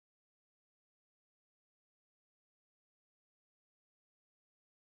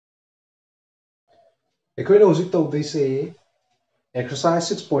ꯑꯩꯈꯣꯏꯅ ꯍꯧꯖꯤꯛ ꯇꯧꯗꯣꯏꯁꯦ exercise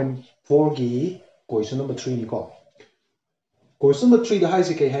 6.4 ꯒꯤ question number 3 ꯅꯤꯀꯣ question number 3 ꯗ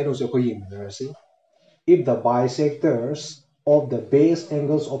ꯍꯥꯏꯁꯦ ꯀꯩ ꯍꯥꯏꯅꯣꯁꯦ ꯑꯩꯈꯣꯏ ꯌꯦꯡꯃꯤꯟꯅꯔꯁꯤ if the bisectors of the base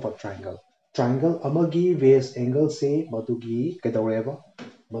angles of a triangle amagi base angle se madugi kedawreba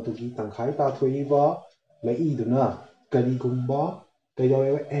madugi tangkhai tathoi laiduna karigumba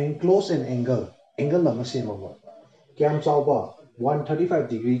kedawreba enclose an angle lama semaba kyam chawba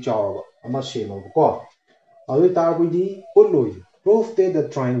 135 degree chawba ama semaba ko adu tarbuidi utloi proof that the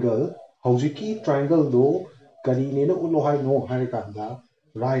triangle hojiki triangle do kari nena utlo hai no hai kanda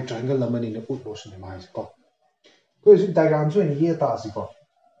right triangle lamani na utlo sinema hai ko ko is diagram so ni ye ta si ko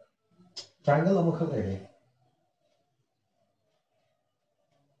triangle ama khak le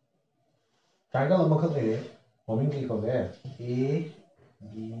triangle ama khak le moming ki ko le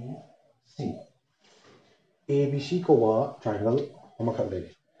b c ABC ko wa triangle ama khak le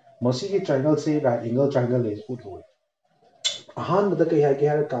masi ki triangle se right angle triangle le utlo Ahmad कई है कि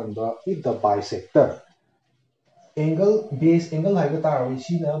if the bisector angle base angle है तार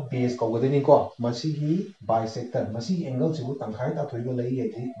सिना base कौगदनी को मसीगी bisector मसीगी angle सिबु तंखाई ता थोइबो लई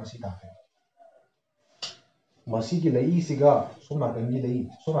है मसी ताके मसीगी लई सिगा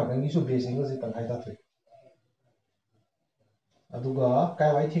सोनाकंगी सु base angle से तंखाई ता थोइ अदुगा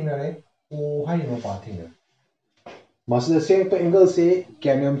काय वाइ थिंगरे ओ हाइ नो पा थिंगरे मसले से तो एंगल से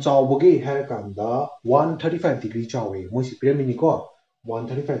कैमयम चावबगे है कांदा 135 डिग्री चावे मोसी पिरामिड को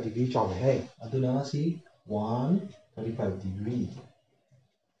 135 डिग्री चावे है अदुना सी 135 डिग्री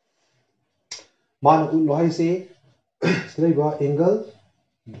मान उन है से स्लेबा एंगल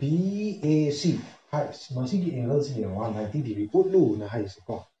BAC है मसी की एंगल से 190 डिग्री उलु ना है से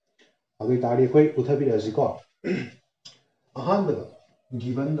को अबे तारी कोई उथबि रसी को Ahaan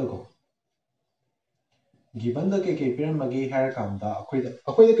given दको given the kk pyramid magi hair kanda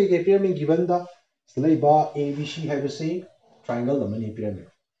akoida kk pyramid given the sleiba abc have say triangle the many pyramid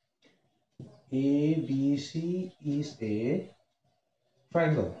abc is a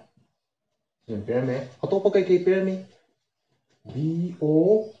triangle so pyramid atopa kk pyramid bo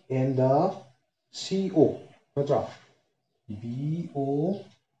and the co natra bo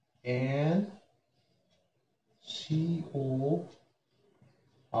and co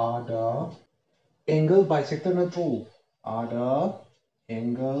are the angle bisector na true are the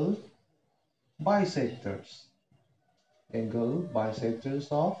angle bisectors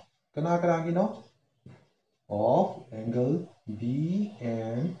of kana gino of angle B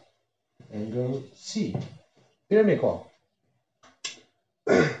and angle C pyramid ko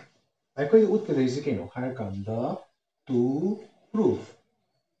aikoi utkadai se kino har kanda to prove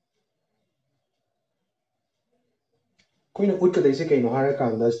koina utkadai se kino har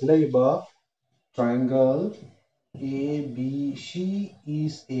kanda sleiba triangle ABC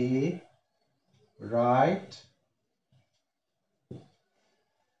is a right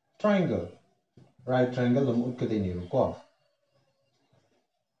triangle lam utkadai ni ko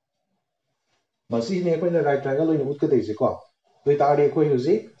masi ne koina right triangle loina utkadai se ko doi tari koi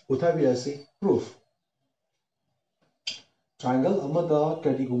husi uthabirasi proof triangle amada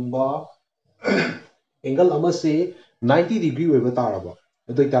karigumba angle ama se 90 degree oiba taraba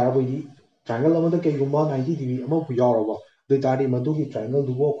doi taraboi triangle amada kaigumba 90 degree ama pu yauraba doi tari madugi triangle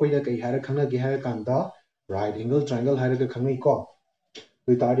dubo koina kai hara khangna ge hara kanda right angle triangle hara ka khangai ko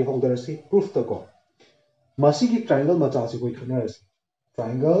doi tari hongdarasi proof ta ko masi ki triangle macha se koi khanarasi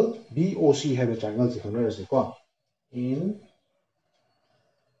triangle BOC have a triangle se khanarasi ko in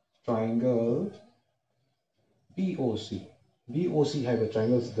triangle BOC have a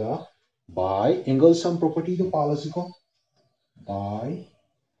triangle the by angle sum property to policy ko by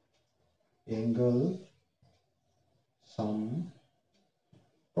angle sum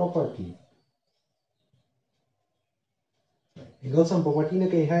property angle sum property na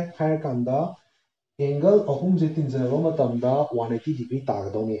kai hai higher kanda angle ahum je tinjaba matamda 180 degree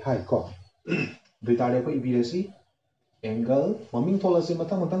tagadoni hai ko bitare ko ibirasi angle maming tholasi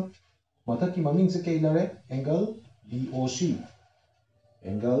matang mathaki maming se kai lare angle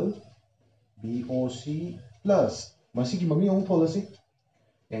BOC plus masiki maming ong tholasi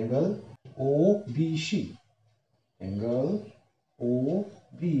angle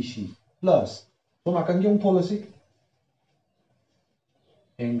OBC plus so makan yung tholasi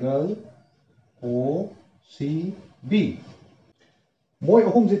angle OCB moi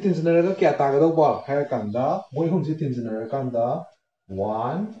ahum je tinjinaraga kya tagadawba hair kanda moi ahum je tinjinaraga kanda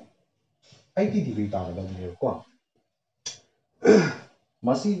 180 degree tagadawni ko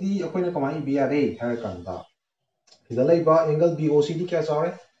masidi akoina kamai bi yare hair kanda sida laiba angle BOCD kya chawre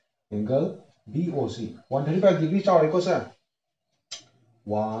angle BOC 135 degree chawre ko sir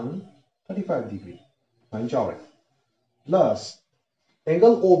 135 degree ꯁꯨꯃꯥꯏꯅ ꯆꯥꯎꯔꯦ plus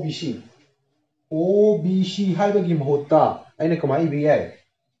angle OBC ꯍꯥꯏꯕꯒꯤ ꯃꯍꯨꯠꯇ ꯑꯩꯅ ꯀꯃꯥꯏꯅ ꯏꯕ ꯌꯥꯏ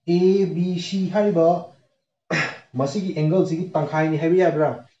ABC ꯍꯥꯏꯕ ꯃꯁꯤꯒꯤ ꯑꯦꯡꯒꯜꯁꯤꯒꯤ ꯇꯪꯈꯥꯏꯅꯤ ꯍꯥꯏꯕ ꯌꯥꯕ꯭ꯔꯥ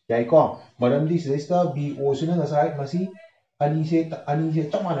ꯌꯥꯏꯀꯣ ꯃꯔꯝꯗꯤ ꯁꯤꯗꯩꯁꯤꯗ BOꯁꯤꯅ ꯉꯁꯥꯏ ꯃꯁꯤ ꯑꯅꯤꯁꯦ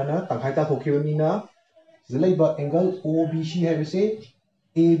ꯆꯞ ꯃꯥꯟꯅꯅ ꯇꯪꯈꯥꯏ ꯇꯥꯊꯣꯛꯈꯤꯕꯅꯤꯅ ꯁꯤꯗ ꯂꯩꯕ ꯑꯦꯡꯒꯜ OBC ꯍꯥꯏꯕꯁꯦ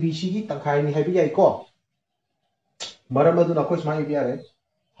ABCꯒꯤ ꯇꯪꯈꯥꯏꯅꯤ ꯍꯥꯏꯕ ꯌꯥꯏꯀꯣ मरम अदुना अखोय सुमाय इबा यारे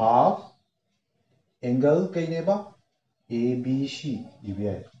हाफ एंगल कईनेबा ABC इबा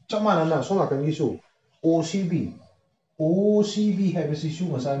यारे चप मानना सो नाकनगिसु OCB हैबसिसु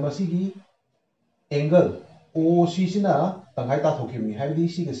मसाय मसिगी एंगल OC सिना तंगाय ताथोखिबनि हायदि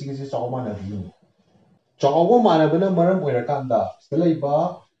सिगे चाव मानबियु चाव मानबना मरम ओइरकांदा सलैबा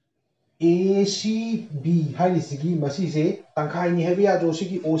ACB हायदिसिगी मसिसे तंखायनि हैबि यादो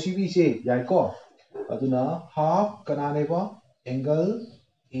सिगी OCB से याइको अदुना half कनानेबा angle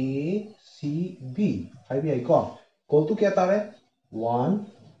ACB हाइबि याइको equal to क्या तारे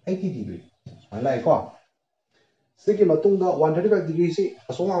 180 डिग्री सुमाय लाइको सिगी मतुंगा 135 डिग्री से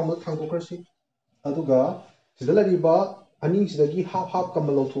असोंगा अमु थांगोखरसि अदुगा सिदा लरिबा अनी सिदगी हाफ हाफ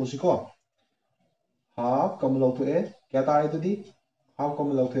कमल लौथोसिको हाफ कमल लौथोए क्या तारे तदि half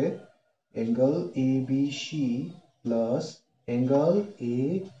Kamal लौथोए angle ABC plus angle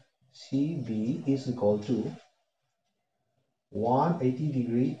ACB is equal to 180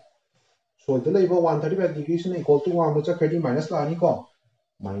 degree. So the label 135 degrees is equal to 1 minus lani ko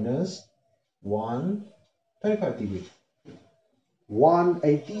minus 135 degree.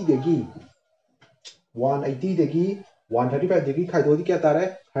 180 degree 135 degree खाइदो दी क्या तारे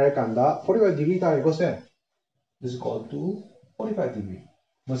हरे कांदा 45 degree तारे को से is equal to 45 degree.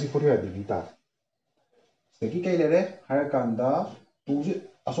 Masih 45 degree तारे सकी कई ले रे हरे कांदा तुझे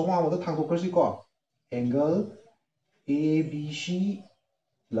असोमा मत थांगो करसी को angle ABC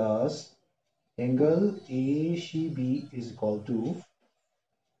plus angle ACB is equal to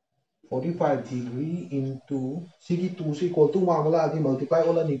 45 degree into sigi 2 is equal to मामला आदि multiply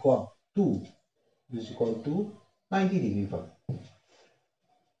ओला निको 2 is equal to 90 degree फंग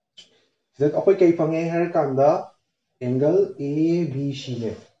जब अपोई कई फंगे हरे कांदा एंगल ABC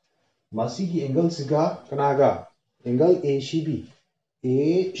ने मसीगी एंगल सिगा कनागा एंगल ACB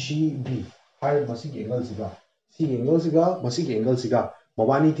हाय मसीगी एंगल सिगा मसीगी एंगल सिगा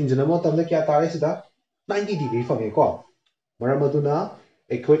मबानी तिनजना मतमदा क्या तारे सिदा 90 डिग्री फंगे को मरम अदुना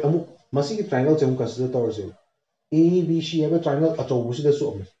एखोय अमु मसीगी ट्रायंगल से कंसीडर तौरसे ABC है ट्रायंगल अचौबुसिदा सु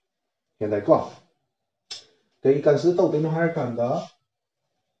अमु केंदाय को कई कंसीडर तौदेनो हाय कांदा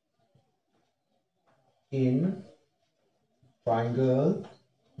in triangle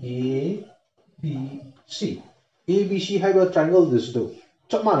ABC है ट्रायंगल दिसदो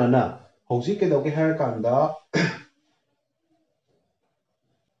चप मानना हौजी केदौगे हाय कांदा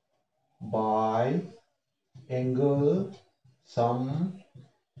by angle sum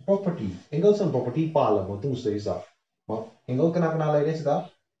property पाला मतुंग सैसा angle कना लाइरे सिदा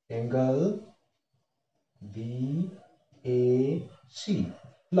angle BAC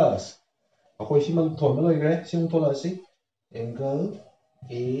plus अखोय सिमल थोन लाइरे सिम थोलासि angle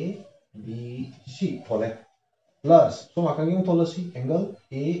ABC थोले plus सो माकंगिंग थोलासि angle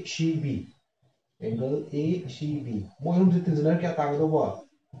ACB मोहम से तिनजना क्या तागदो बा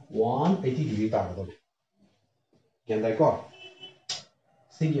 180 degree तागदो केंदाय को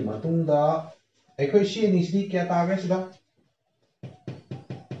सिगी मतुंगा एखोय सिनिसिदी क्या तागे सिदा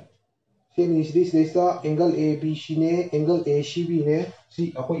सिनिसिदी सिदा एंगल ABC ने एंगल ACB ने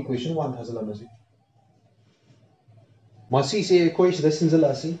सी अखोय इक्वेशन 1 थाजलमसि मसी से एखोय सिदा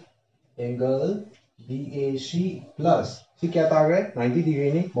सिनजलासि एंगल BAC plus सी क्या तागे 90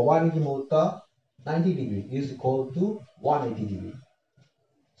 degree ने मवानी की Mota 90 degree is equal to 180 degree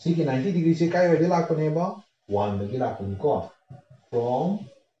सिगी 90 degree से काय वेदे लाकनेबा 1 दगी लाकनी को from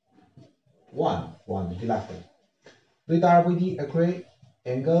 1 दगी लाकनी तो तारबोदी अखोय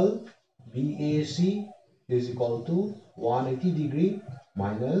angle BAC is equal to 180 degree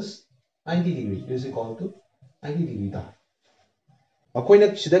minus 90 degree is equal to 90 degree ता अखोयना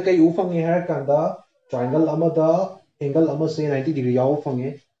सिदा कई उ फंगे हाय कांदा ट्रायंगल अमदा एंगल अम से 90 degree याव फंगे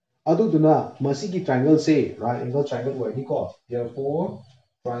अदुदुना मसीगी ट्रायंगल से राइट एंगल ट्रायंगल वैनी को therefore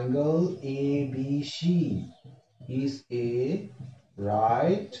triangle ABC is a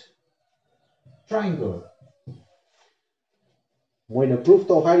right triangle Moina proof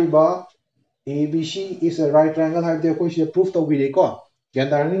तो हाइबा ABC is a right triangle हाइबदे अखोय सिदा प्रूफ तो बिदे को ज्ञान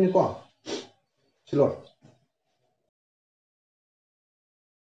दारनी को चलो